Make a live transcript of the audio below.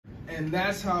And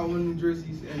that's how I win New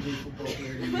Jersey's NBA Football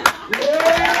Player of the Year.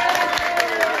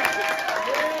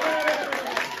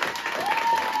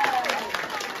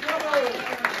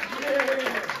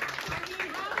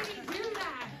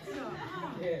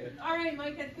 All right,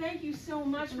 Micah, thank you so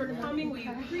much for coming. We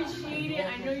appreciate it.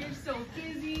 I know you're so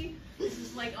busy. This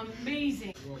is like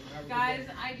amazing. Guys,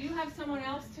 I do have someone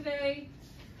else today.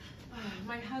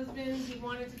 My husband, he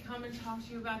wanted to come and talk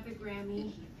to you about the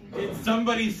Grammy. Did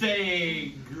somebody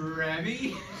say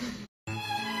Grammy?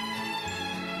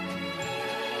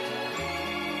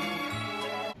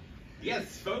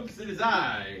 Yes, folks, it is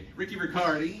I, Ricky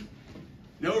Riccardi.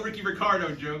 No Ricky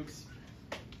Ricardo jokes.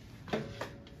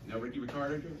 No Ricky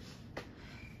Ricardo jokes?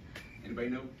 Anybody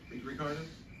know Ricky Ricardo?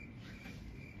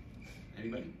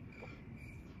 Anybody?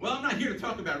 Well, I'm not here to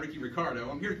talk about Ricky Ricardo.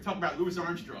 I'm here to talk about Louis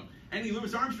Armstrong. Any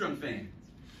Louis Armstrong fans?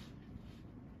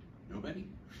 Nobody?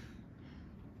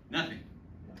 Nothing.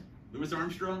 Louis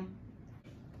Armstrong?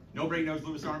 Nobody knows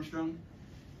Louis Armstrong?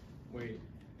 Wait,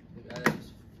 the guy that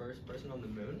was first person on the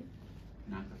moon?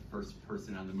 Not the first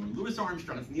person on the moon. Louis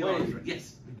Armstrong. It's Neil Armstrong.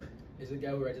 Yes. Is the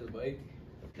guy who rides the bike?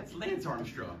 That's Lance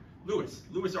Armstrong.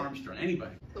 Louis Armstrong.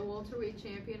 Anybody? The welterweight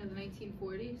champion of the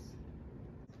 1940s.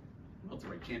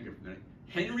 Welterweight champion from the night.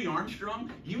 Henry Armstrong?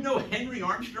 You know Henry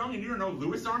Armstrong and you don't know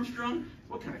Louis Armstrong?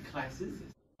 What kind of class is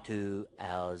this? 2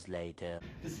 hours later.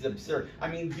 This is absurd. I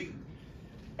mean,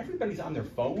 everybody's on their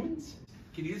phones.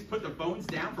 Can you just put the phones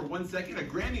down for 1 second? A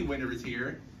Grammy winner is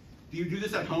here. Do you do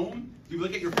this at home? Do you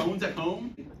look at your phones at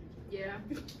home? Yeah.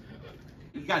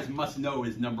 You guys must know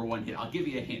his #1 hit. I'll give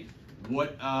you a hint.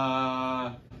 What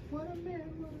a man, what a man,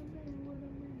 what a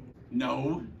man.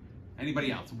 No.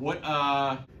 Anybody else? What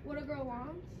a girl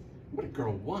wants? What a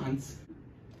girl wants?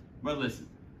 Well, listen.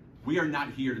 We are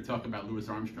not here to talk about Louis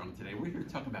Armstrong today. We're here to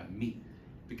talk about me.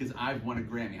 Because I've won a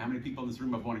Grammy. How many people in this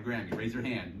room have won a Grammy? Raise your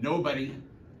hand. Nobody.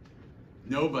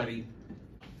 Nobody.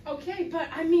 Okay, but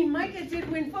I mean, Micah did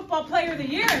win Football Player of the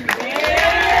Year.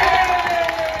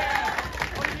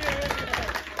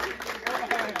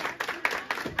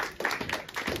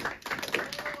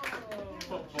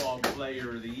 Football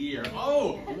Player of the Year.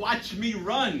 Oh, watch me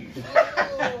run.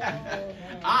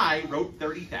 I wrote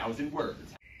 30,000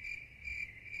 words.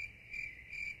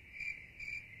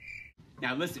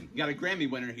 Now listen, you got a Grammy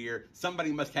winner here.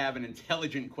 Somebody must have an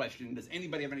intelligent question. Does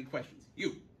anybody have any questions?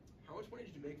 You. How much money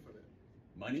did you make from it?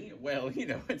 Money? Well, you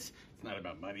know, it's not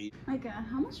about money. Micah,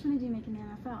 how much money do you make in the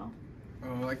NFL?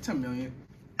 Like 10 million.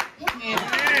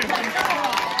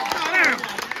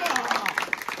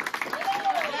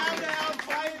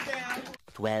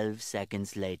 12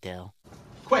 seconds later.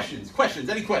 Questions,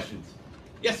 any questions?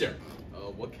 Yes, sir.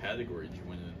 What category did you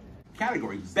win in?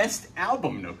 Category, best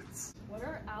album notes. What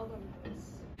are album notes?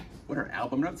 What are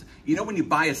album notes? You know when you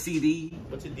buy a CD?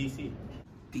 What's a DC?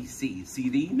 DC,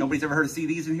 CD? Nobody's ever heard of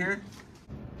CDs in here?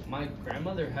 My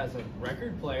grandmother has a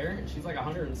record player, and she's like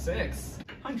 106.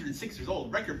 106 years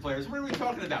old, record players, what are we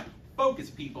talking about? Focus,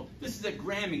 people. This is a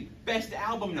Grammy, best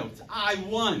album notes. I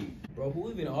won. Bro,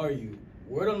 who even are you?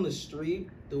 Word on the street,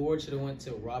 the award should have went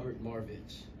to Robert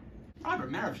Marvich.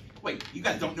 Robert Marvich. Wait, you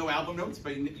guys don't know album notes,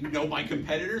 but you know my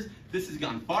competitors? This has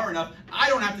gone far enough. I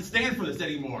don't have to stand for this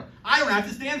anymore. I don't have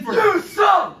to stand for Do this.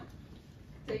 some!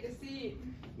 Take a seat.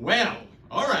 Well,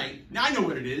 all right. Now I know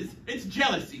what it is. It's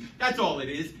jealousy. That's all it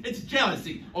is. It's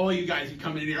jealousy. All you guys who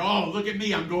come in here, oh, look at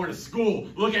me, I'm going to school.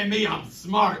 Look at me, I'm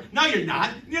smart. No, you're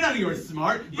not. None of you are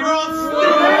smart. You're all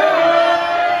stupid.